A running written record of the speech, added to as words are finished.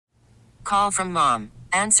Call from mom.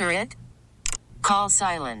 Answer it. Call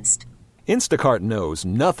silenced. Instacart knows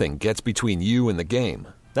nothing gets between you and the game.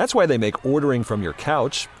 That's why they make ordering from your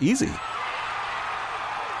couch easy.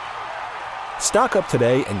 Stock up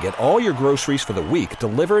today and get all your groceries for the week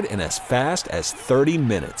delivered in as fast as 30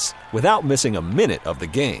 minutes without missing a minute of the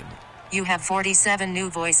game. You have 47 new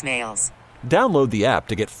voicemails. Download the app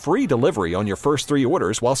to get free delivery on your first 3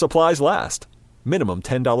 orders while supplies last. Minimum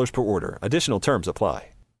 $10 per order. Additional terms apply.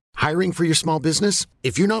 Hiring for your small business?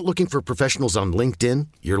 If you're not looking for professionals on LinkedIn,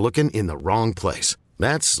 you're looking in the wrong place.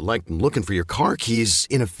 That's like looking for your car keys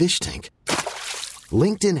in a fish tank.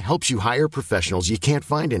 LinkedIn helps you hire professionals you can't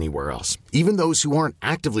find anywhere else, even those who aren't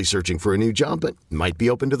actively searching for a new job but might be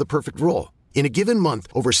open to the perfect role. In a given month,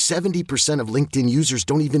 over 70% of LinkedIn users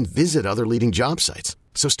don't even visit other leading job sites.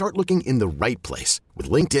 So start looking in the right place. With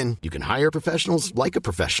LinkedIn, you can hire professionals like a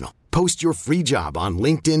professional. Post your free job on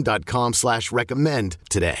linkedin.com/recommend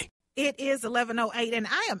today. It is 11:08, and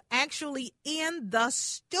I am actually in the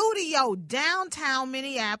studio downtown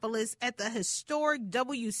Minneapolis at the historic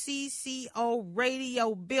WCCO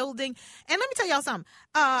radio building. And let me tell y'all something.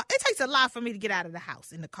 It takes a lot for me to get out of the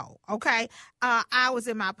house in the cold, okay? I was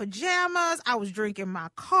in my pajamas. I was drinking my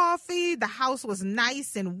coffee. The house was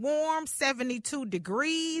nice and warm, 72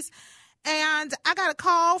 degrees. And I got a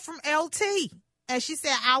call from LT, and she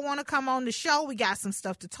said, I want to come on the show. We got some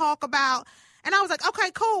stuff to talk about. And I was like,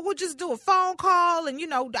 okay, cool. We'll just do a phone call. And,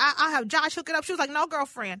 I'll have Josh hook it up. She was like, no,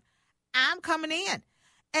 girlfriend, I'm coming in.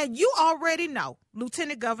 And you already know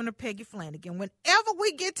Lieutenant Governor Peggy Flanagan, whenever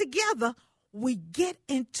we get together, we get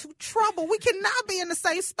into trouble. We cannot be in the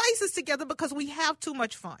same spaces together because we have too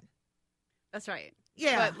much fun. That's right.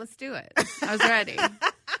 Yeah. But let's do it. I was ready.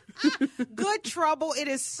 Good trouble. It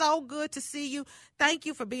is so good to see you. Thank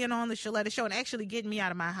you for being on the Sheletta Show and actually getting me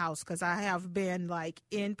out of my house because I have been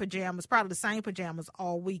in pajamas, probably the same pajamas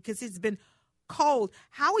all week because it's been cold.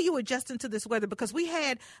 How are you adjusting to this weather? Because we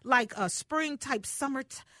had a spring type, summer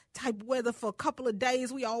type weather for a couple of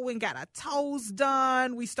days. We all went and got our toes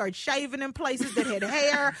done. We started shaving in places that had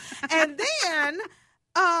hair. And then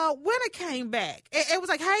winter came back. It was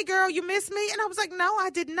like, hey, girl, you miss me? And I was like, no,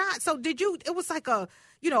 I did not. So did you? It was like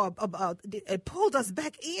it pulled us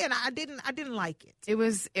back in. I didn't like it. It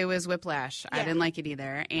was whiplash. Yeah. I didn't like it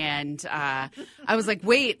either. And I was like,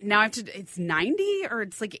 wait, now I have to, it's 90 or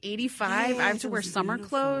it's 85. Yeah, I have to wear summer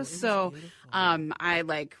clothes. So I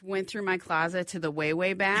went through my closet to the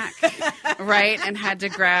way back, right? And had to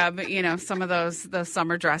grab, some of those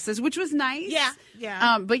summer dresses, which was nice. Yeah.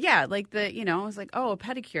 Yeah. But yeah, I was like, oh, a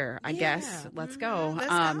pedicure, I guess. Let's go. Let's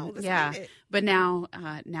go. Let's yeah. get it. But now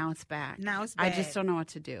it's back. Now it's back. I just don't know what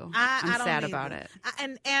to do. I'm sad about it.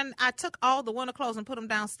 And I took all the winter clothes and put them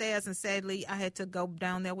downstairs, and sadly, I had to go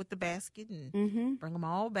down there with the basket and bring them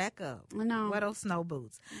all back up. I know. Wear those snow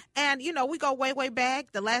boots. And, we go way, way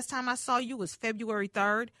back. The last time I saw you was February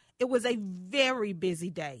 3rd. It was a very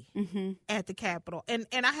busy day at the Capitol. And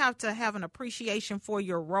I have to have an appreciation for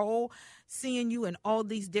your role, seeing you in all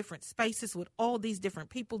these different spaces with all these different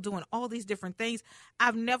people doing all these different things.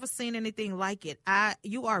 I've never seen anything like it.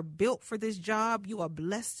 You are built for this job. You are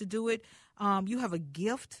blessed to do it. You have a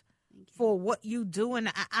gift for what you do. And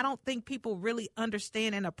I don't think people really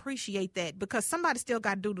understand and appreciate that because somebody still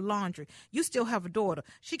got to do the laundry. You still have a daughter.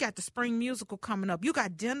 She got the spring musical coming up. You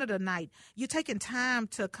got dinner tonight. You're taking time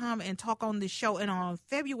to come and talk on this show. And on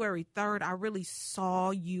February 3rd, I really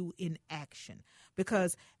saw you in action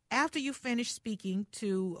because after you finished speaking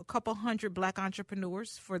to a couple hundred Black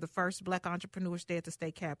entrepreneurs for the first Black Entrepreneurs Day at the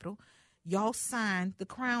state capitol, y'all signed the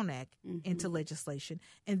Crown Act into legislation.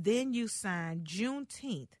 And then you signed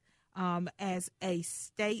Juneteenth as a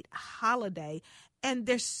state holiday. And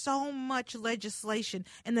there's so much legislation.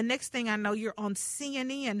 And the next thing I know, you're on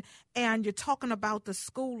CNN and you're talking about the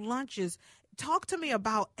school lunches. Talk to me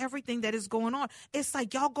about everything that is going on. It's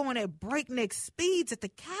like y'all going at breakneck speeds at the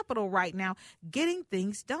Capitol right now, getting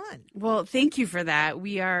things done. Well, thank you for that.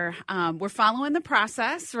 We're following the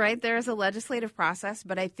process, right? There is a legislative process,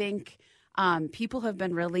 but I think people have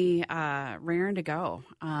been really raring to go.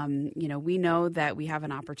 We know that we have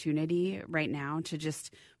an opportunity right now to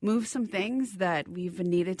just move some things that we've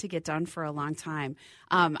needed to get done for a long time.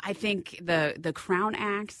 I think the Crown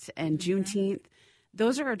Act and Juneteenth,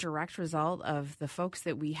 those are a direct result of the folks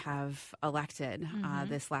that we have elected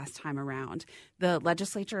this last time around. The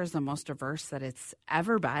legislature is the most diverse that it's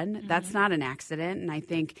ever been. That's not an accident. And I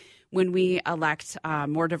think when we elect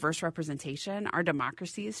more diverse representation, our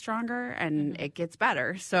democracy is stronger and it gets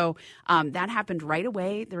better. So that happened right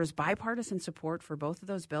away. There was bipartisan support for both of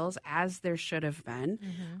those bills, as there should have been.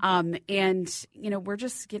 And, we're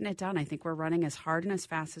just getting it done. I think we're running as hard and as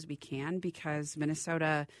fast as we can because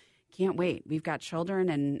Minnesota can't wait. We've got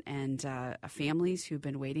children and families who've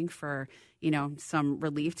been waiting for, some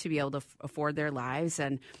relief to be able to afford their lives.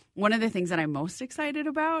 And one of the things that I'm most excited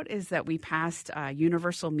about is that we passed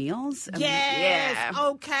universal meals. Yes. Yeah.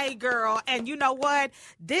 Okay, girl. And you know what?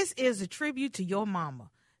 This is a tribute to your mama,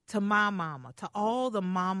 to my mama, to all the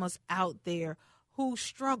mamas out there who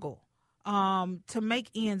struggle to make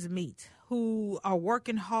ends meet, who are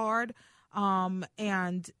working hard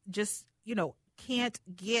and just, can't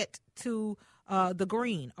get to the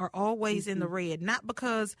green, are always in the red, not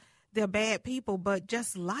because they're bad people, but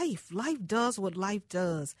just life. Life does what life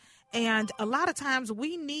does. And a lot of times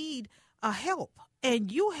we need help. And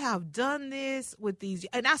you have done this with these.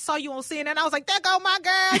 And I saw you on CNN, and I was like, there go my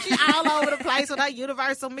girl. She's all over the place with her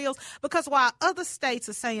universal meals. Because while other states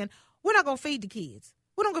are saying, we're not going to feed the kids,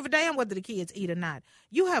 we don't give a damn whether the kids eat or not,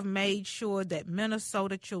 you have made sure that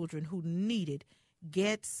Minnesota children who need it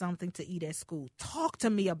get something to eat at school. Talk to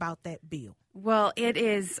me about that bill. Well, it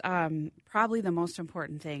is probably the most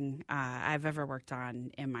important thing I've ever worked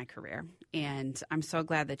on in my career. And I'm so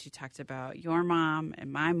glad that you talked about your mom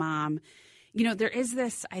and my mom. There is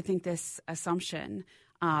this assumption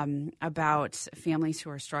about families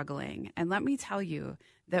who are struggling. And let me tell you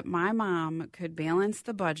that my mom could balance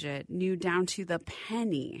the budget, knew down to the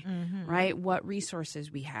penny, right, what resources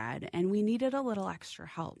we had, and we needed a little extra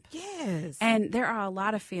help. Yes. And there are a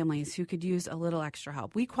lot of families who could use a little extra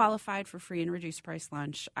help. We qualified for free and reduced price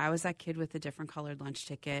lunch. I was that kid with the different colored lunch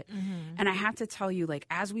ticket. And I have to tell you,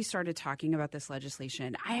 as we started talking about this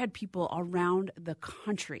legislation, I had people around the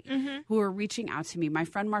country who were reaching out to me. My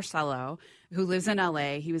friend Marcelo, who lives in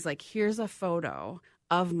LA, he was like, here's a photo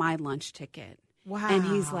of my lunch ticket. Wow. And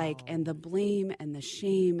he's like, and the blame and the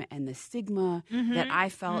shame and the stigma that I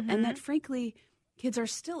felt and that, frankly, kids are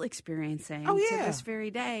still experiencing to this very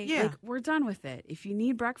day. Yeah. We're done with it. If you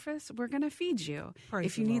need breakfast, we're going to feed you.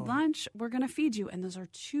 If you need lunch, we're going to feed you. And those are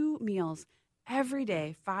 2 meals every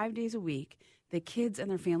day, 5 days a week that kids and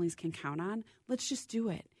their families can count on. Let's just do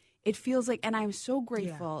it. It feels like, and I'm so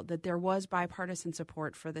grateful that there was bipartisan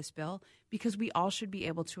support for this bill, because we all should be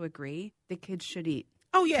able to agree that kids should eat.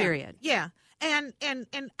 Oh, yeah. Period. Yeah. And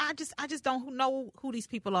I just don't know who these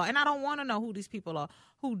people are. And I don't want to know who these people are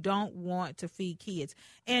who don't want to feed kids.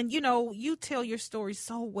 And, you tell your story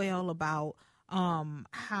so well about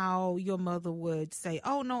how your mother would say,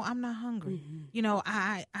 oh, no, I'm not hungry.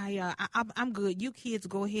 I'm good. You kids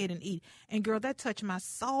go ahead and eat. And, girl, that touched my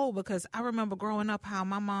soul, because I remember growing up how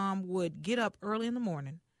my mom would get up early in the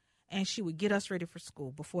morning and she would get us ready for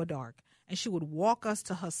school before dark. And she would walk us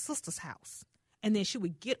to her sister's house. And then she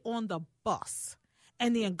would get on the bus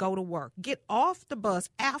and then go to work, get off the bus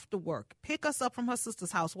after work, pick us up from her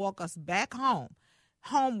sister's house, walk us back home,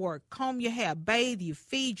 homework, comb your hair, bathe you,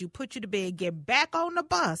 feed you, put you to bed, get back on the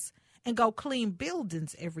bus and go clean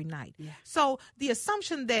buildings every night. Yeah. So the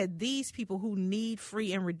assumption that these people who need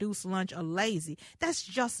free and reduced lunch are lazy, that's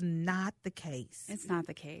just not the case. It's not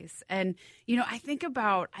the case. And, I think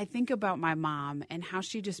about my mom and how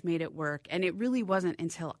she just made it work. And it really wasn't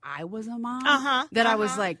until I was a mom that I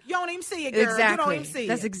was like, you don't even see it, girl. Exactly. You don't even see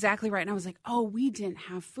That's it. exactly right. And I was like, oh, we didn't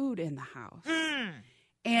have food in the house.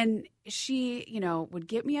 And she, would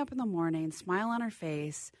get me up in the morning, smile on her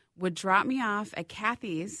face, would drop me off at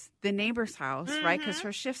Kathy's, the neighbor's house, right? Because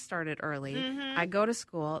her shift started early. I go to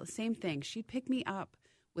school, same thing. She'd pick me up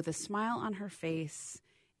with a smile on her face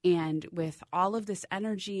and with all of this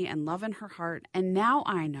energy and love in her heart. And now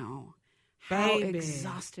I know how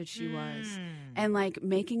exhausted she was and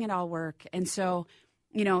making it all work. And so,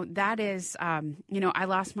 that is, I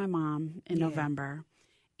lost my mom in November.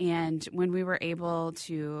 And when we were able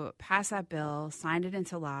to pass that bill, signed it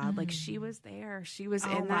into law, she was there. She was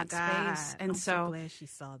in that space. And I'm so glad she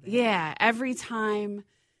saw that. Yeah, every time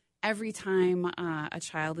a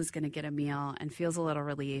child is going to get a meal and feels a little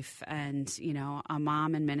relief, and, a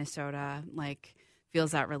mom in Minnesota,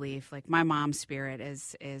 feels that relief, my mom's spirit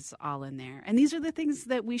is all in there. And these are the things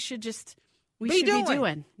that we should just... We should be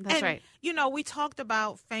doing. That's right. We talked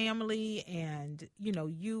about family and,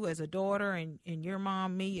 you as a daughter and your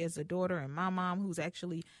mom, me as a daughter, and my mom who's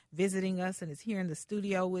actually visiting us and is here in the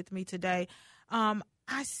studio with me today.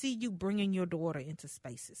 I see you bringing your daughter into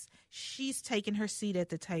spaces. She's taking her seat at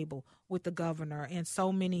the table with the governor and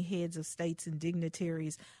so many heads of states and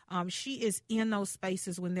dignitaries. She is in those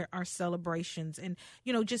spaces when there are celebrations and,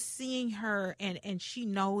 just seeing her and she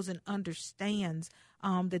knows and understands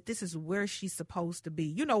that this is where she's supposed to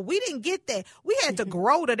be. We didn't get that. We had to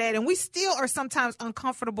grow to that, and we still are sometimes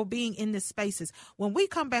uncomfortable being in these spaces. When we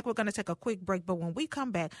come back, we're going to take a quick break, but when we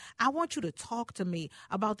come back, I want you to talk to me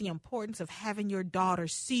about the importance of having your daughter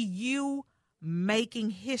see you making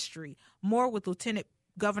history. More with Lieutenant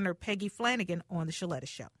Governor Peggy Flanagan on the Sheletta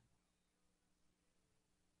Show.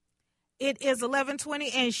 It is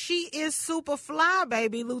 11:20, and she is super fly,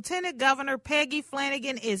 baby. Lieutenant Governor Peggy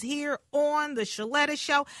Flanagan is here on the Sheletta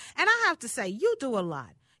Show. And I have to say, you do a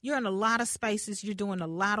lot. You're in a lot of spaces. You're doing a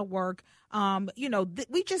lot of work.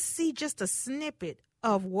 We just see just a snippet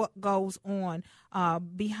of what goes on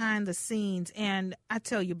behind the scenes. And I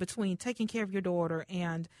tell you, between taking care of your daughter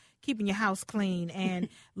and keeping your house clean and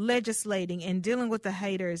legislating and dealing with the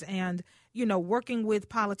haters and, working with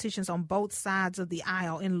politicians on both sides of the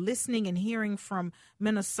aisle and listening and hearing from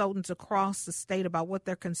Minnesotans across the state about what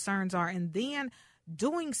their concerns are, and then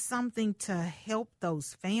doing something to help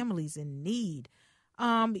those families in need.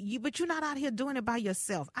 But you're not out here doing it by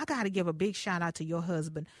yourself. I got to give a big shout out to your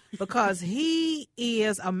husband because he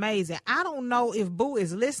is amazing. I don't know if Boo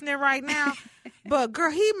is listening right now, but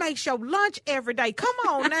girl, he makes your lunch every day. Come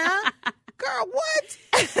on now. Girl,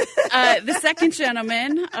 what? The second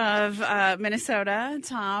gentleman of Minnesota,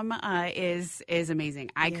 Tom, is amazing.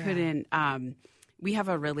 I couldn't. We have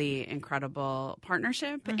a really incredible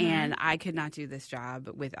partnership, and I could not do this job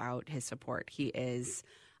without his support. He is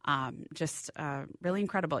just really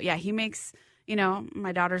incredible. Yeah, he makes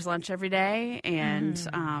my daughter's lunch every day,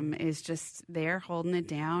 and is just there holding it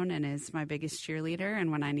down, and is my biggest cheerleader.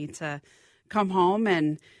 And when I need to come home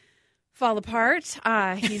and fall apart,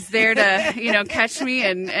 he's there to catch me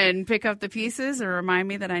and pick up the pieces or remind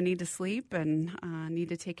me that I need to sleep and need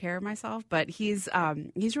to take care of myself. But he's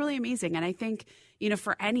really amazing, and I think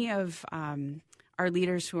for any of our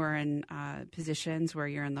leaders who are in positions where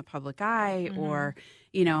you're in the public eye or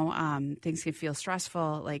things can feel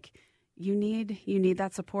stressful, like you need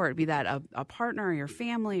that support, be that a partner or your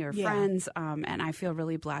family or friends, and I feel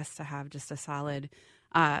really blessed to have just a solid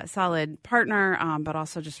partner, but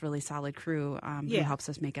also just really solid crew who helps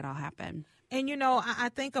us make it all happen. And, I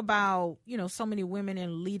think about, so many women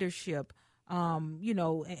in leadership,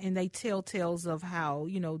 and they tell tales of how,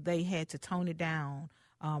 they had to tone it down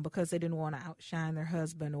because they didn't want to outshine their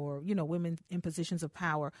husband, or, women in positions of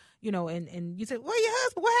power, and you say, well, your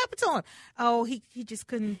husband, what happened to him? Oh, he just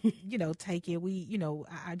couldn't, take it.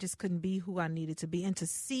 I just couldn't be who I needed to be. And to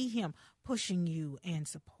see him pushing you and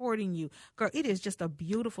supporting you, girl, it is just a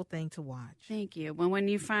beautiful thing to watch. Thank you. When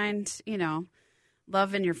you find,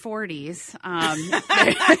 love in your 40s,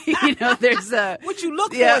 there's a... What you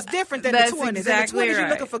look for is different than the 20s. Exactly. In the 20s, you're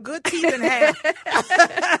looking for good teeth and hair.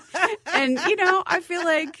 And, I feel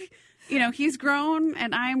like, he's grown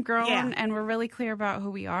and I'm grown and we're really clear about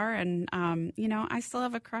who we are. And, I still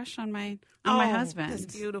have a crush on my husband. That's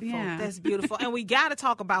beautiful. Yeah. That's beautiful. And we got to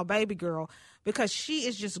talk about baby girl because she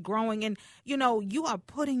is just growing. And, you are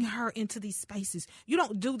putting her into these spaces. You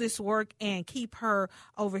don't do this work and keep her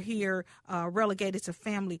over here relegated to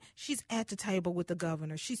family. She's at the table with the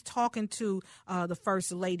governor. She's talking to the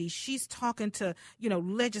first lady. She's talking to,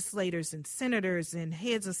 legislators and senators and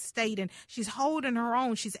heads of state. And she's holding her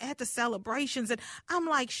own. She's at the celebrations. And I'm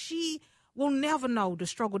like, she will never know the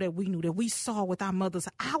struggle that we knew, that we saw with our mothers,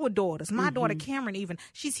 our daughters. My daughter, Cameron, even,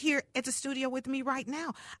 she's here at the studio with me right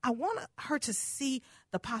now. I want her to see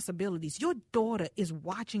the possibilities. Your daughter is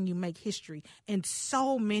watching you make history in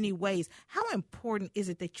so many ways. How important is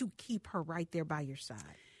it that you keep her right there by your side?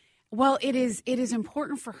 Well, it is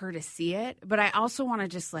important for her to see it, but I also want to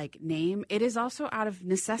just name, it is also out of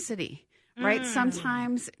necessity. Right.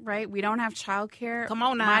 Sometimes, right, we don't have childcare. Come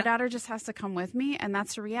on now. My daughter just has to come with me, and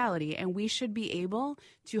that's the reality. And we should be able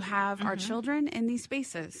to have our children in these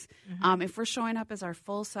spaces. If we're showing up as our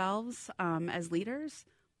full selves as leaders,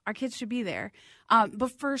 our kids should be there.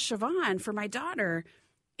 But for Siobhan, for my daughter,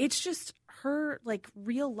 it's just her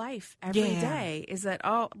real life every day is that,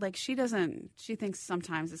 she thinks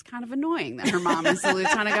sometimes it's kind of annoying that her mom is the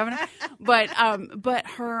lieutenant governor, but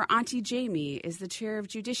her Auntie Jamie is the chair of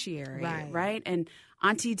judiciary, right? And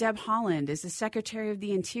Auntie Deb Holland is the secretary of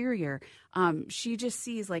the interior. She just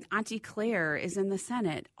sees Auntie Claire is in the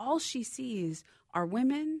Senate. All she sees are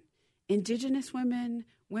women, indigenous women,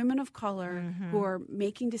 women of color who are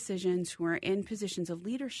making decisions, who are in positions of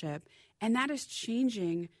leadership. And that is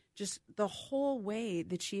changing just the whole way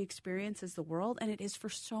that she experiences the world. And it is for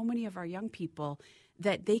so many of our young people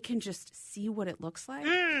that they can just see what it looks like.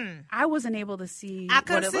 I wasn't able to see I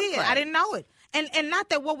couldn't what it see looked it. like. I didn't know it. And not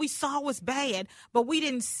that what we saw was bad, but we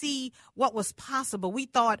didn't see what was possible. We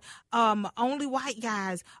thought only white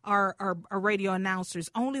guys are radio announcers.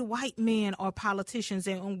 Only white men are politicians,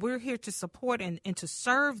 and we're here to support and to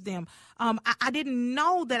serve them. I didn't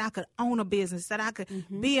know that I could own a business, that I could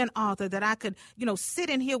be an author, that I could, sit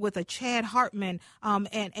in here with a Chad Hartman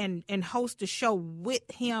and host a show with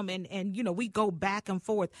him, and we go back and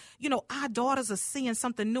forth. You know, our daughters are seeing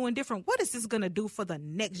something new and different. What is this going to do for the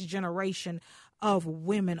next generation of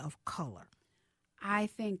women of color? I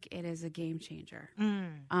think it is a game changer.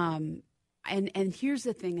 And here's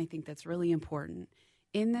the thing I think that's really important.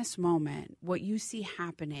 In this moment, what you see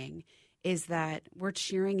happening is that we're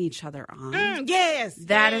cheering each other on. Yes.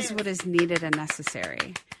 That is what is needed and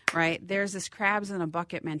necessary, right? There's this crabs in a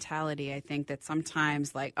bucket mentality, I think, that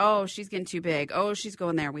sometimes like, oh, she's getting too big. Oh, she's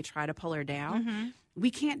going there. We try to pull her down.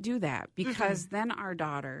 We can't do that because then our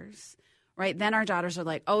daughters, right? Then our daughters are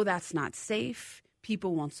like, oh, that's not safe.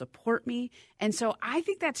 People won't support me. And so I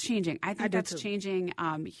think that's changing. I think that's changing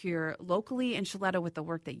here locally in Sheletta with the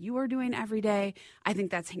work that you are doing every day. I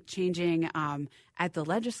think that's changing at the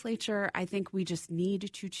legislature. I think we just need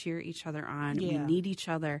to cheer each other on. We need each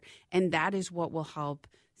other. And that is what will help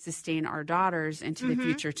sustain our daughters into the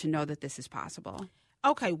future to know that this is possible.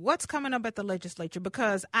 Okay, what's coming up at the legislature?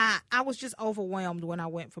 Because I was just overwhelmed when I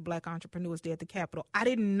went for Black Entrepreneurs Day at the Capitol. I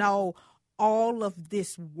didn't know all of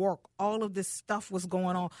this work, all of this stuff was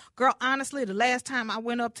going on. Girl, honestly, the last time I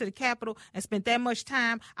went up to the Capitol and spent that much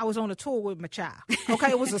time, I was on a tour with my child. Okay,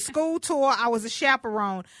 it was a school tour. I was a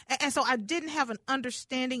chaperone. And so I didn't have an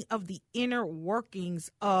understanding of the inner workings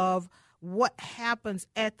of what happens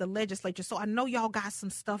at the legislature. So I know y'all got some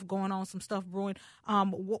stuff going on, some stuff brewing.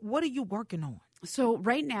 What are you working on? So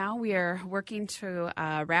right now we are working to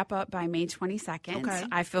wrap up by May 22nd. Okay.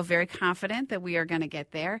 I feel very confident that we are going to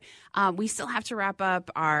get there. We still have to wrap up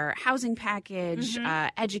our housing package,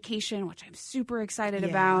 education, which I'm super excited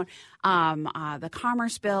about, the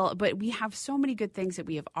commerce bill. But we have so many good things that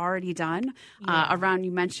we have already done around,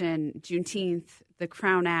 you mentioned Juneteenth, the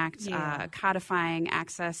Crown Act, codifying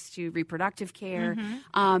access to reproductive care.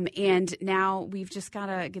 And now we've just got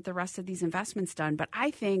to get the rest of these investments done. But I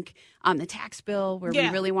think the tax bill, where we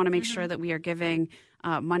really want to make sure that we are giving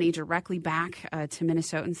money directly back to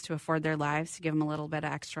Minnesotans to afford their lives, to give them a little bit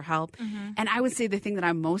of extra help. And I would say the thing that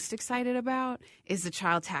I'm most excited about is the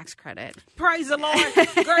child tax credit. Praise the Lord.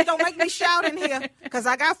 Girl, don't make me shout in here because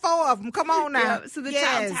I got 4 of them. Come on now. So the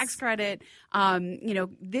child tax credit,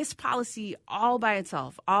 this policy all by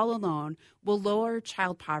itself, all alone, will lower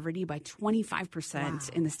child poverty by 25%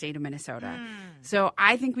 in the state of Minnesota. So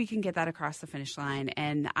I think we can get that across the finish line.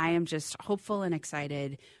 And I am just hopeful and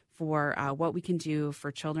excited for what we can do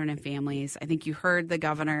for children and families. I think you heard the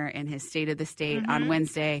governor in his State of the State on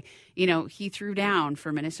Wednesday. You know, he threw down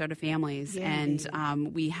for Minnesota families.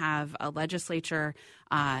 And we have a legislature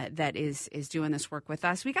that is doing this work with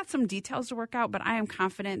us. We got some details to work out, but I am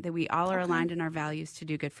confident that we all are aligned in our values to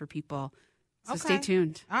do good for people. So stay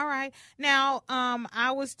tuned. All right. Now,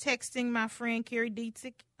 I was texting my friend Carrie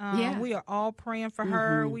Dietzig. We are all praying for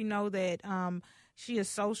her. We know that she is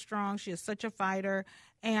so strong. She is such a fighter.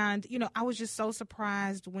 And, you know, I was just so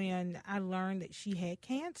surprised when I learned that she had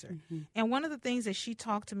cancer. And one of the things that she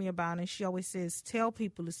talked to me about, and she always says, tell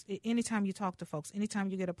people, anytime you talk to folks,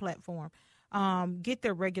 anytime you get a platform, get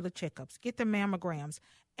their regular checkups, get their mammograms.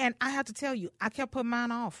 And I have to tell you, I kept putting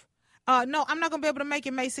mine off. No, I'm not going to be able to make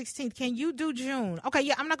it May 16th. Can you do June?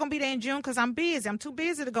 Okay, I'm not going to be there in June because I'm busy. I'm too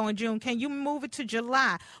busy to go in June. Can you move it to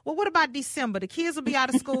July? Well, what about December? The kids will be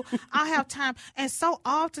out of school. I'll have time. And so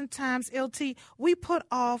oftentimes, LT, we put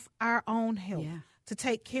off our own health to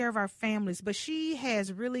take care of our families. But she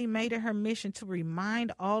has really made it her mission to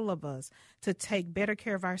remind all of us to take better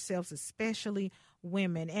care of ourselves, especially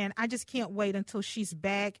women. And I just can't wait until she's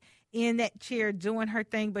back in that chair doing her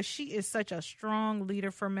thing. But she is such a strong leader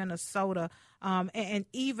for Minnesota. And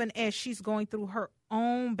even as she's going through her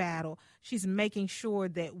own battle, she's making sure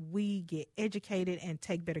that we get educated and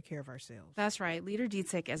take better care of ourselves. That's right. Leader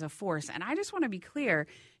Dietzig as a force. And I just want to be clear.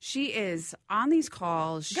 She is on these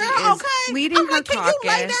calls. She is leading her caucus. You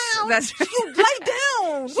lay down. That's right. You lay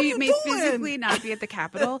down. She may physically not be at the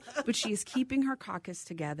Capitol, but she is keeping her caucus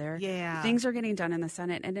together. Things are getting done in the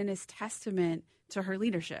Senate, and it is testament to her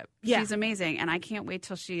leadership. She's amazing, and I can't wait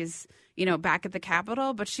till she's, back at the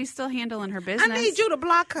Capitol, but she's still handling her business. I need you to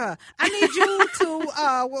block her. I need you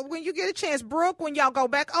to, when you get a chance, Brooke, when y'all go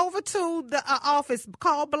back over to the office,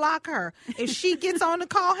 block her. If she gets on the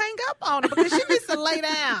call, hang up on her because she needs to lay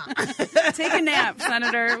down. Take a nap,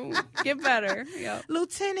 Senator. Get better. Yep.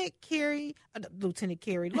 Lieutenant Carey,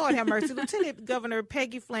 Lord have mercy, Lieutenant Governor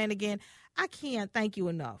Peggy Flanagan, I can't thank you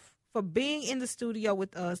enough for being in the studio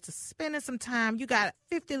with us, to spending some time. You got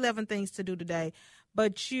 11 things to do today.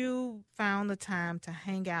 but you found the time to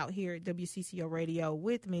hang out here at WCCO Radio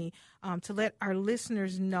with me to let our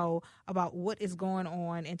listeners know about what is going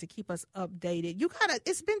on and to keep us updated.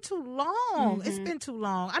 It's been too long. It's been too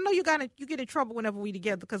long. I know you get in trouble whenever we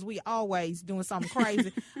together because we always doing something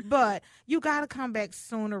crazy, but you got to come back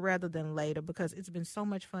sooner rather than later because it's been so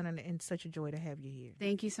much fun and such a joy to have you here.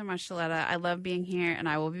 Thank you so much, Sheletta. I love being here, and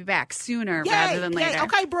I will be back sooner rather than later. Yay.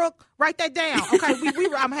 Okay, Brooke, write that down. Okay,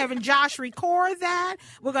 I'm having Josh record that.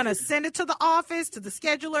 We're going to send it to the office, to the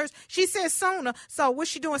schedulers. She says sooner, so what's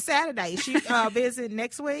she doing Saturday? Is she busy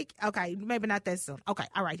next week? Okay, maybe not that soon. Okay,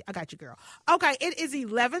 all right, I got you, girl. Okay, it is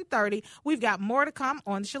 11:30. We've got more to come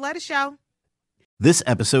on The Sheletta Show. This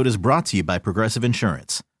episode is brought to you by Progressive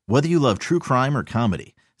Insurance. Whether you love true crime or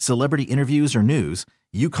comedy, celebrity interviews or news,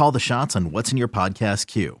 you call the shots on what's in your podcast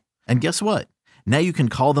queue. And guess what? Now you can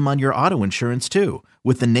call them on your auto insurance too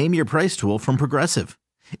with the Name Your Price tool from Progressive.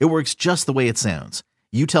 It works just the way it sounds.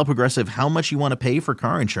 You tell Progressive how much you want to pay for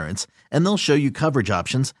car insurance, and they'll show you coverage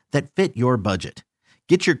options that fit your budget.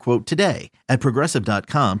 Get your quote today at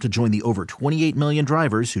Progressive.com to join the over 28 million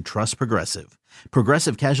drivers who trust Progressive.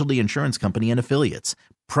 Progressive Casualty Insurance Company and Affiliates.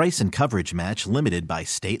 Price and coverage match limited by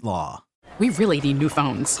state law. We really need new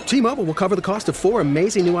phones. T-Mobile will cover the cost of 4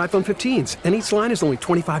 amazing new iPhone 15s, and each line is only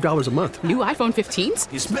 $25 a month. New iPhone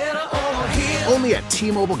 15s? It's better over here. Only at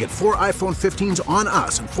T-Mobile, get 4 iPhone 15s on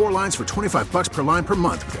us and 4 lines for $25 per line per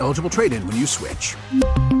month with eligible trade-in when you switch.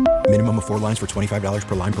 Minimum of 4 lines for $25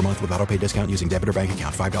 per line per month with autopay discount using debit or bank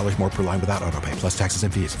account. $5 more per line without autopay, plus taxes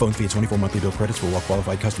and fees. Phone fee at 24 monthly bill credits for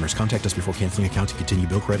well-qualified customers. Contact us before canceling account to continue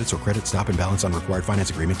bill credits or credit stop and balance on required finance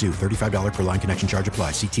agreement due. $35 per line connection charge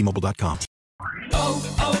applies. See T-Mobile.com.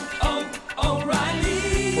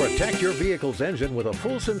 O'Reilly. Protect your vehicle's engine with a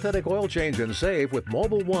full synthetic oil change and save with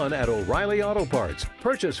Mobile One at O'Reilly Auto Parts.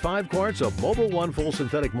 Purchase 5 quarts of Mobile One full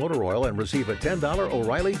synthetic motor oil and receive a $10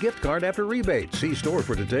 O'Reilly gift card after rebate. See store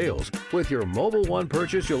for details. With your Mobile One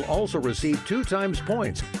purchase, you'll also receive 2 times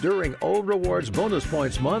points during O Rewards Bonus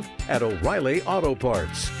Points Month at O'Reilly Auto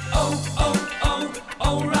Parts.